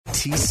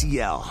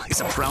TCL is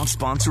a proud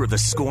sponsor of the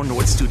Score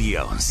North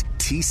Studios.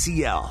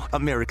 TCL,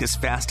 America's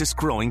fastest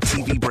growing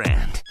TV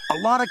brand. A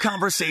lot of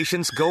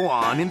conversations go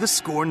on in the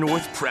Score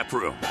North prep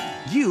room.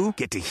 You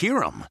get to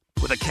hear them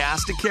with a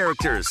cast of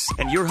characters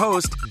and your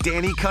host,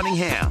 Danny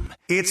Cunningham.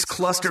 It's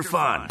Cluster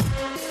Fun.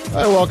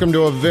 Hi, welcome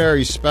to a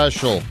very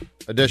special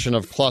edition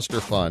of Cluster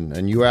Fun.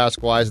 And you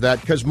ask, why is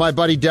that? Because my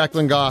buddy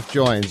Declan Goff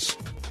joins.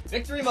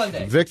 Victory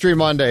Monday. Victory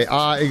Monday.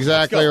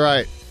 Exactly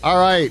right. All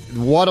right.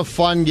 What a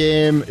fun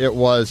game. It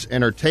was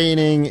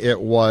entertaining. It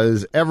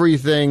was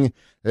everything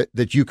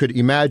that you could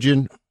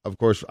imagine. Of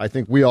course, I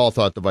think we all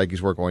thought the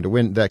Vikings were going to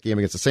win that game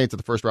against the Saints at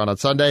the first round on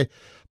Sunday.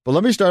 But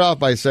let me start off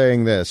by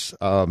saying this,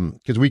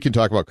 because we can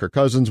talk about Kirk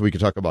Cousins, we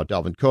can talk about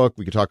Dalvin Cook,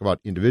 we can talk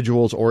about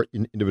individuals or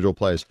individual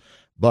plays.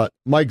 But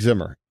Mike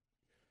Zimmer,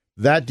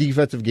 that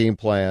defensive game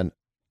plan,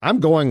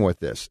 I'm going with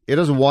this. It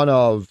is one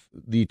of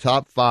the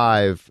top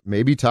 5,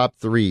 maybe top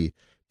 3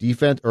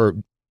 defense or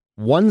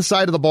one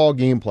side of the ball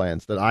game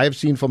plans that I have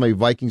seen from a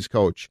Vikings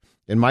coach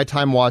in my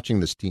time watching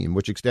this team,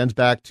 which extends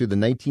back to the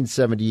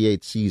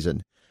 1978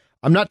 season.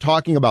 I'm not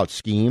talking about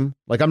scheme.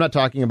 Like, I'm not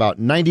talking about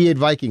 98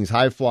 Vikings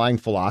high-flying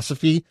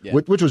philosophy,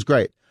 which was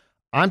great.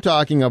 I'm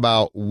talking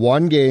about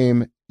one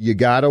game, you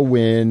got to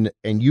win,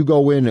 and you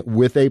go in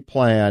with a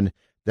plan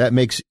that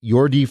makes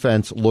your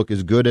defense look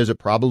as good as it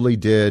probably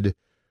did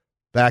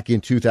back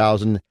in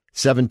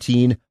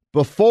 2017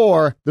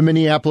 before the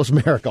Minneapolis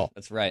Miracle.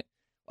 That's right.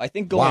 I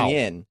think going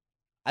in,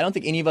 I don't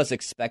think any of us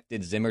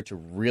expected Zimmer to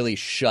really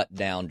shut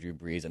down Drew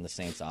Brees and the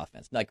Saints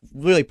offense, like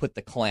really put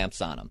the clamps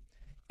on him.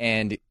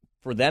 And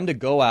for them to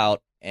go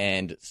out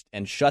and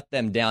shut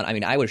them down, I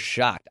mean, I was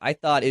shocked. I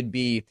thought it'd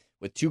be,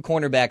 with 2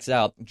 cornerbacks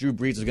out, Drew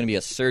Brees was going to be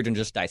a surgeon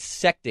just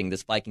dissecting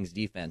this Vikings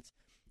defense.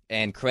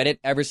 And credit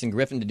Everson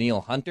Griffin to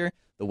Danielle Hunter,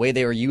 the way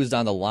they were used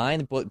on the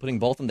line, putting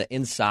both on the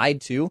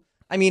inside too.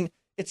 I mean,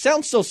 it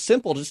sounds so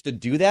simple just to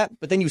do that,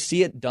 but then you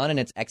see it done and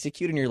it's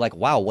executed, and you're like,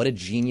 wow, what a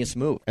genius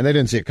move. And they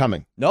didn't see it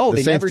coming. No,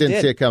 they never did.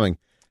 Didn't see it coming.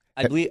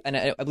 I believe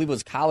it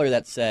was Collar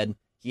that said,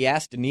 he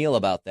asked Danielle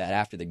about that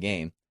after the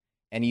game,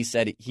 and he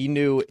said he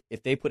knew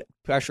if they put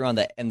pressure on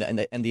the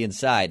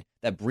inside,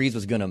 that Brees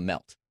was going to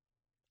melt.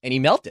 And he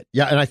melted.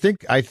 Yeah, and I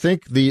think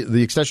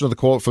the extension of the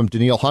quote from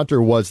Danielle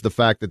Hunter was the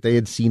fact that they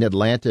had seen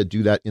Atlanta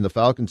do that in the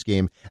Falcons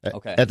game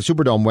at the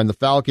Superdome when the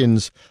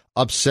Falcons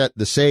upset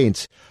the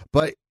Saints.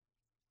 But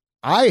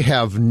I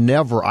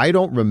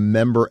don't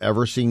remember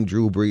ever seeing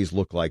Drew Brees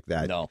look like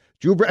that. No.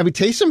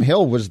 Taysom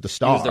Hill was the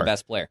star. He was their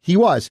best player. He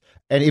was.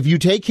 And if you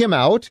take him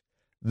out,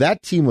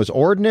 that team was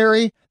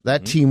ordinary.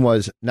 That team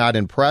was not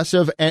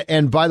impressive.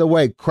 And by the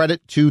way,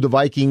 credit to the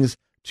Vikings,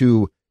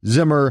 to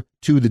Zimmer,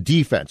 to the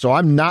defense. So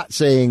I'm not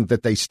saying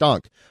that they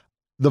stunk.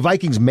 The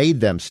Vikings made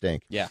them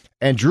stink. Yeah.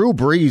 And Drew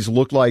Brees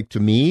looked like, to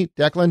me,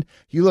 Declan,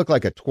 he looked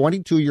like a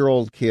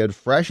 22-year-old kid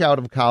fresh out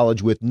of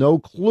college with no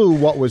clue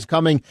what was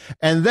coming.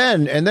 And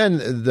then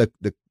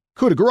the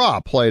coup de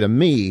grace play to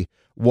me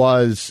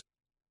was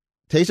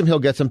Taysom Hill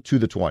gets him to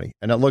the 20.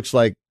 And it looks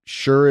like,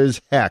 sure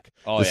as heck,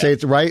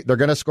 Saints, right? They're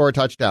going to score a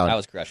touchdown. I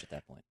was crushed at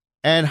that point.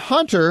 And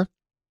Hunter,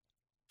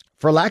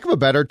 for lack of a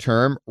better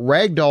term,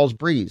 ragdolls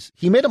Brees.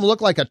 He made him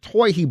look like a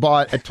toy he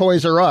bought at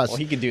Toys R Us. Well,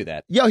 he can do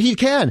that. Yeah, he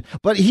can.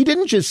 But he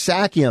didn't just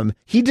sack him.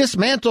 He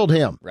dismantled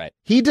him. Right.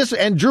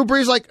 And Drew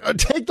Brees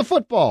take the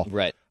football.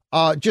 Right.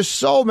 Just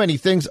so many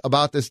things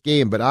about this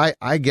game. But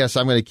I guess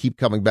I'm going to keep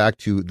coming back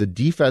to the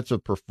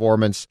defensive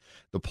performance,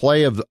 the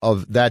play of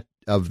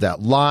that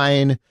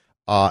line,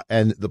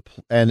 and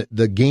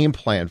the game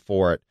plan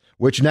for it.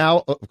 Which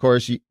now, of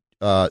course,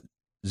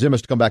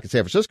 Zimmer's to come back in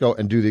San Francisco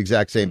and do the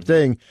exact same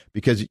thing,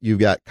 because you've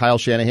got Kyle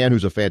Shanahan,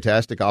 who's a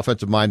fantastic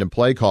offensive mind and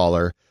play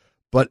caller.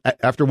 But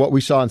after what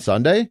we saw on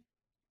Sunday,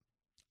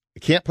 I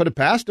can't put it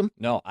past him.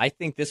 No, I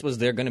think this was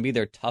going to be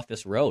their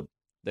toughest road.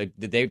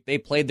 They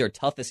played their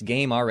toughest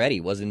game already,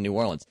 was in New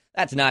Orleans.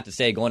 That's not to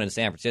say going into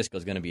San Francisco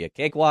is going to be a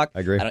cakewalk. I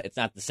agree. It's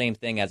not the same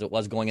thing as it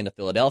was going into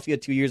Philadelphia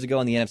 2 years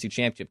ago in the NFC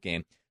Championship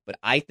game. But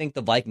I think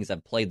the Vikings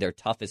have played their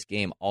toughest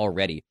game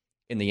already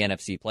in the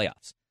NFC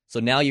playoffs. So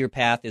now your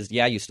path is,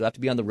 you still have to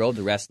be on the road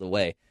the rest of the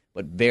way,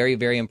 but very,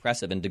 very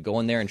impressive. And to go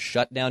in there and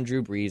shut down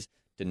Drew Brees,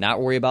 to not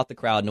worry about the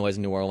crowd noise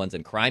in New Orleans,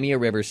 and cry me a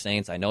river,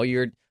 Saints. I know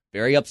you're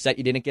very upset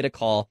you didn't get a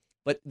call,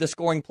 but the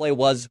scoring play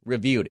was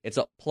reviewed. It's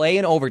a play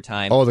in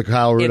overtime. Oh, the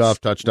Kyle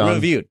Rudolph touchdown.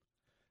 Reviewed.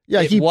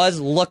 Yeah, it was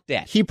looked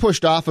at. He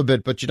pushed off a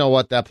bit, but you know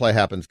what? That play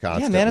happens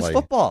constantly. Yeah, man, it's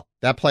football.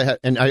 That play,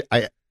 and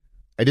I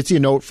did see a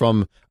note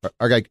from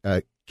our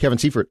guy, Kevin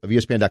Seifert of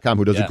ESPN.com,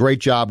 who does a great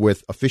job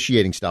with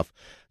officiating stuff.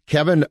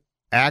 Kevin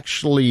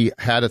actually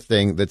had a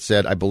thing that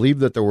said, I believe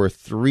that there were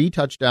 3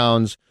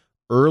 touchdowns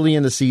early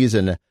in the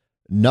season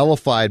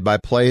nullified by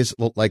plays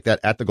like that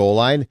at the goal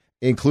line,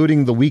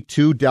 including the week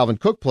 2 Dalvin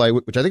Cook play,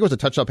 which I think was a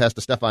touchdown pass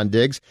to Stephon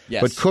Diggs.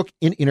 Yes. But Cook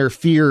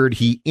interfered.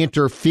 He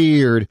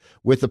interfered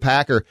with the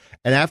Packer.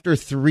 And after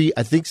 3,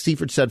 I think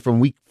Seifert said from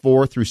week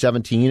 4 through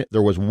 17,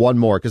 there was one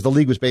more, because the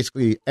league was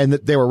basically, and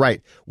they were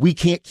right, we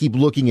can't keep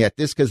looking at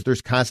this because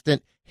there's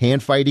constant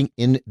hand fighting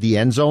in the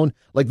end zone.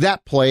 Like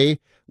that play,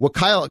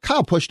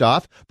 Kyle pushed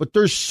off, but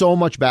there's so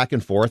much back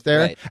and forth there.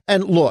 Right.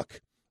 And look,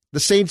 the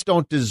Saints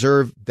don't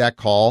deserve that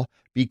call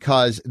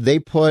because they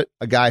put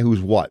a guy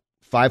who's what?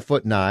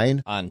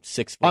 5'9" on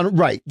 6 foot. On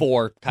right.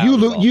 4. You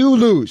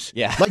lose.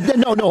 Yeah. Like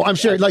no. I'm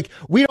serious. Like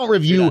we don't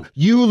review.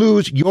 You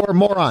lose. You're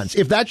morons.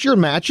 If that's your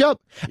matchup,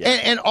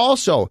 and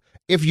also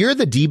if you're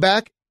the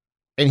D-back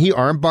and he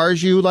arm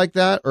bars you like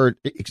that or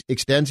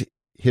extends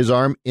his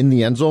arm in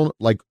the end zone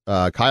like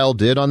Kyle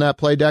did on that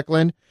play,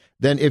 Declan,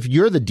 then if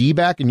you're the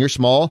D-back and you're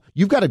small,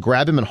 you've got to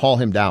grab him and haul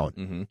him down.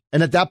 Mm-hmm.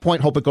 And at that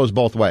point, hope it goes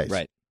both ways.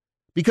 Right.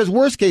 Because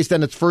worst case,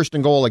 then it's 1st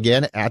and goal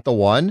again at the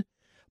 1.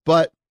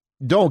 But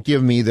don't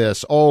give me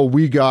this,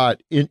 we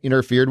got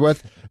interfered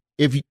with.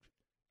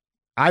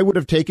 I would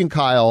have taken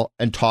Kyle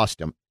and tossed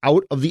him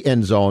out of the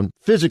end zone,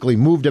 physically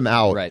moved him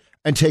out,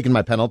 and taken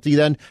my penalty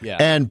then. Yeah.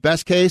 And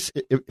best case,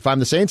 if I'm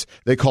the Saints,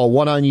 they call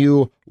 1 on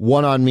you,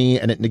 1 on me,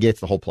 and it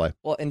negates the whole play.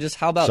 Well, and just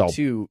how about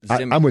Zimmer?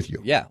 I'm with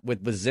you. Yeah,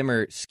 with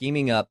Zimmer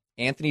scheming up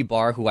Anthony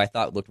Barr, who I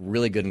thought looked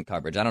really good in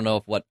coverage. I don't know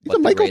if what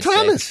Michael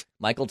Thomas. Say.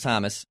 Michael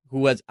Thomas, who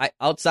was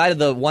outside of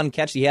the one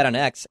catch he had on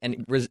X,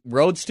 and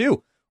Rhodes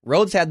too.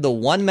 Rhodes had the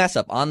one mess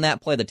up on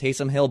that play, the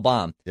Taysom Hill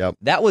bomb. Yep.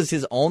 That was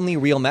his only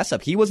real mess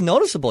up. He was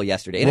noticeable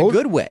yesterday in a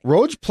good way.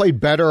 Rhodes played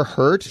better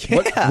hurt.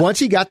 Yeah. But once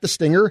he got the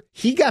stinger,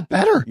 he got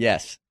better.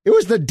 Yes. It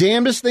was the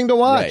damnedest thing to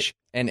watch.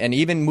 Right. And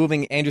even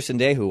moving Andrew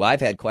Sunday, who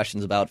I've had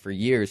questions about for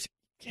years,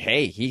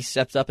 he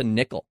steps up in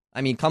nickel.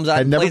 I mean, comes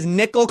out and plays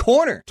nickel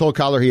corner. Told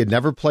Collar he had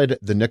never played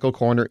the nickel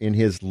corner in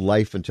his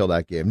life until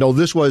that game. No,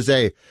 this was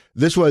a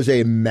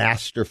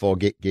masterful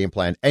game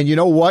plan. And you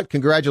know what?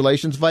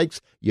 Congratulations,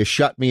 Vikes. You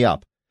shut me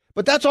up.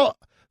 But that's all.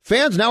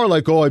 Fans now are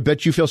like, I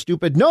bet you feel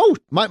stupid. No,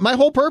 my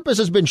whole purpose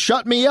has been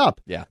shut me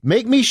up. Yeah.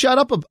 Make me shut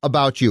up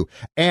about you.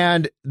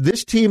 And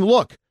this team,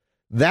 look,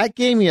 that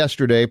game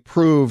yesterday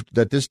proved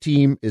that this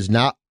team is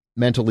not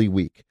mentally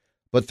weak.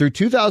 But through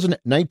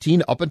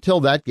 2019, up until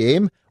that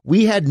game,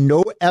 we had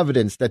no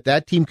evidence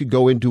that team could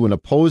go into an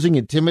opposing,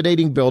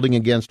 intimidating building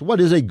against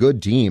what is a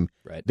good team.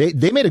 Right.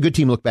 They made a good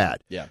team look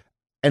bad. Yeah.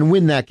 And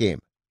win that game.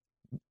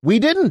 We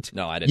didn't.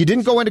 No, I didn't. You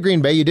didn't go into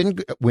Green Bay. You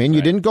didn't win. Right.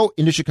 You didn't go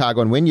into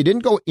Chicago and win. You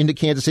didn't go into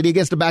Kansas City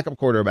against a backup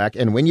quarterback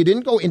and win. You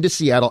didn't go into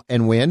Seattle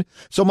and win.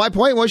 So my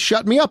point was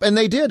shut me up, and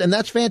they did, and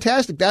that's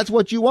fantastic. That's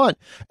what you want.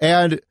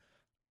 And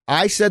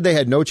I said they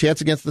had no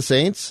chance against the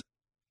Saints.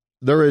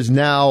 There is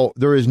no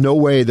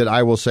way that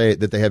I will say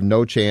that they have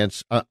no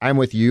chance. I'm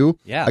with you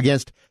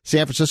against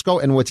San Francisco.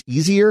 And what's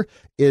weird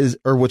is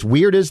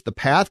the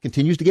path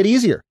continues to get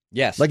easier.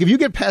 Yes. Like if you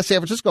get past San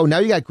Francisco, now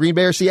you got Green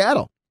Bay or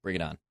Seattle. Bring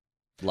it on.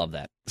 Love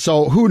that.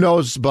 So who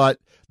knows, but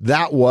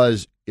that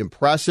was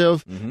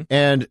impressive. Mm-hmm.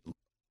 And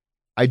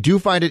I do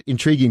find it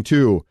intriguing,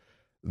 too,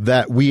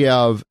 that we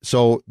have,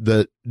 so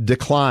the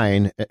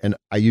decline, and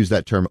I use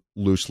that term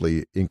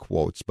loosely in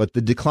quotes, but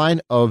the decline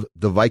of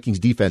the Vikings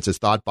defense is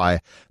thought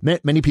by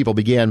many people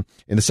began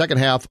in the second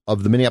half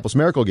of the Minneapolis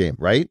Miracle game,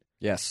 right?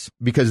 Yes.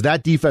 Because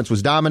that defense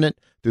was dominant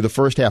through the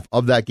first half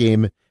of that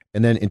game.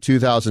 And then in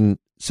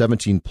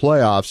 2017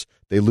 playoffs,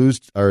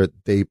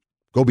 they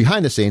go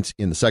behind the Saints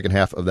in the second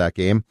half of that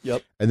game.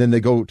 Yep. And then they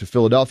go to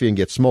Philadelphia and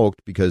get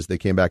smoked because they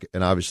came back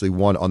and obviously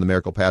won on the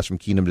miracle pass from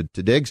Keenum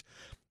to Diggs.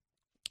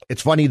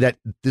 It's funny that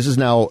this is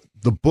now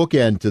the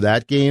bookend to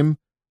that game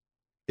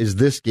is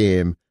this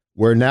game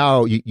where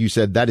now you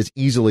said that is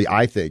easily,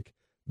 I think,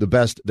 the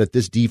best that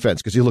this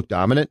defense, because he looked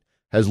dominant,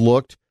 has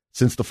looked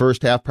since the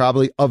first half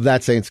probably of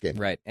that Saints game.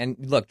 Right. And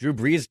look, Drew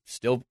Brees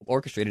still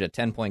orchestrated a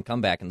 10-point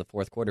comeback in the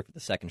fourth quarter for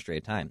the second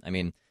straight time. I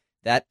mean,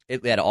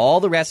 it had all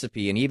the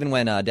recipe, and even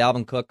when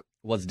Dalvin Cook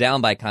was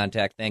down by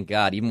contact, thank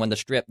God, even when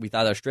we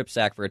thought a strip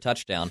sack for a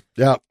touchdown.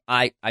 Yeah.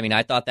 I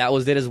thought that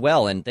was it as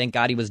well, and thank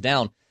God he was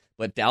down.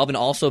 But Dalvin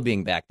also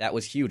being back, that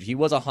was huge. He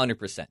was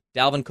 100%.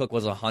 Dalvin Cook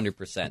was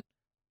 100%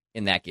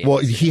 in that game. Well,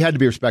 he had to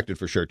be respected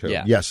for sure, too.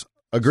 Yeah. Yes,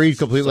 agreed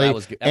completely. So that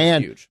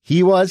was huge.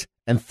 He was,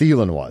 and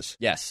Thielen was.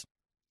 Yes.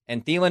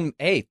 And Thielen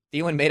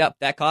made up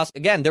that cost.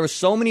 Again, there were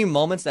so many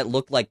moments that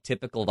looked like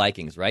typical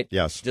Vikings, right?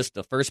 Yes. Just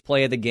the first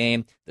play of the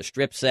game, the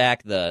strip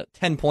sack, the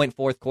 10-point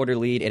fourth quarter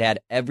lead. It had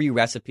every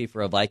recipe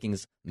for a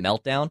Vikings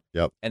meltdown.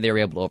 Yep. And they were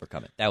able to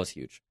overcome it. That was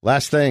huge.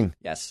 Last thing.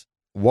 Yes.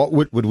 What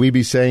would we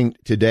be saying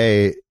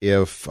today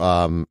if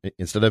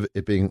instead of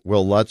it being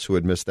Will Lutz who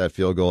had missed that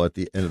field goal at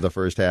the end of the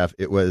first half,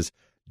 it was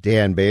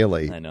Dan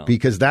Bailey? I know.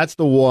 Because that's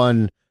the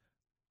one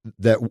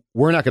that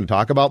we're not going to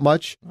talk about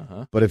much.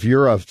 Uh-huh. But if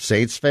you're a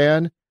Saints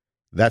fan,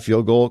 that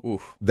field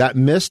goal, that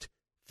missed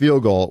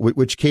field goal,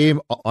 which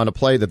came on a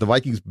play that the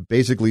Vikings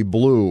basically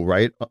blew,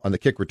 right, on the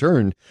kick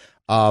return,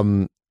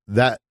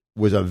 that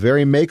was a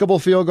very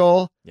makeable field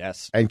goal.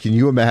 Yes. And can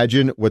you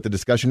imagine what the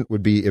discussion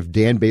would be if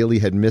Dan Bailey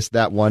had missed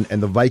that one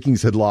and the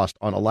Vikings had lost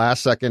on a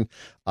last-second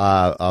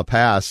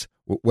pass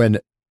when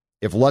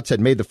if Lutz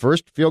had made the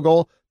first field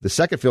goal, the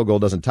second field goal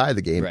doesn't tie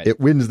the game. Right. It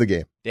wins the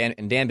game. Dan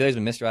Bailey's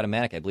been Mr.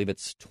 Automatic. I believe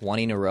it's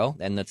 20 in a row,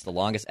 and that's the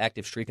longest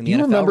active streak in the NFL. Do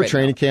you remember right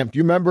training now. camp? Do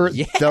you remember?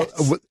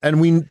 Yes.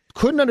 And we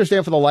couldn't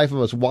understand for the life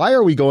of us, why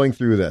are we going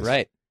through this?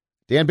 Right.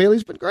 Dan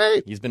Bailey's been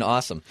great. He's been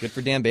awesome. Good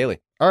for Dan Bailey.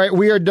 All right,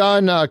 we are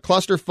done.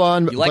 Cluster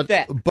fun. You like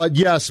that? But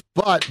yes,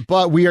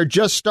 but we are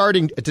just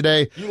starting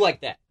today. You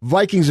like that?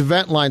 Vikings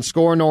event line,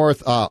 Score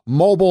North,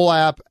 mobile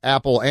app,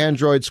 Apple,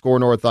 Android, Score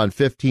North on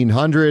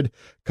 1500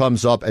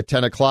 comes up at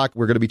 10 o'clock.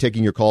 We're going to be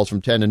taking your calls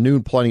from 10 to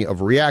noon. Plenty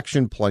of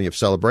reaction, plenty of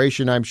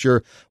celebration, I'm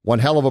sure. One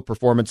hell of a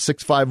performance.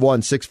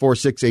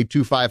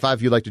 651-646-8255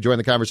 if you'd like to join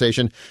the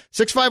conversation.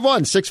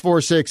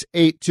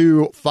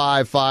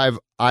 651-646-8255.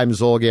 I'm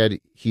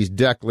Zolgad. He's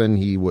Declan.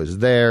 He was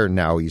there.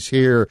 Now he's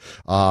here.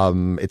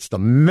 It's the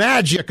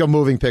magic of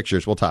moving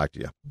pictures. We'll talk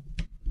to you.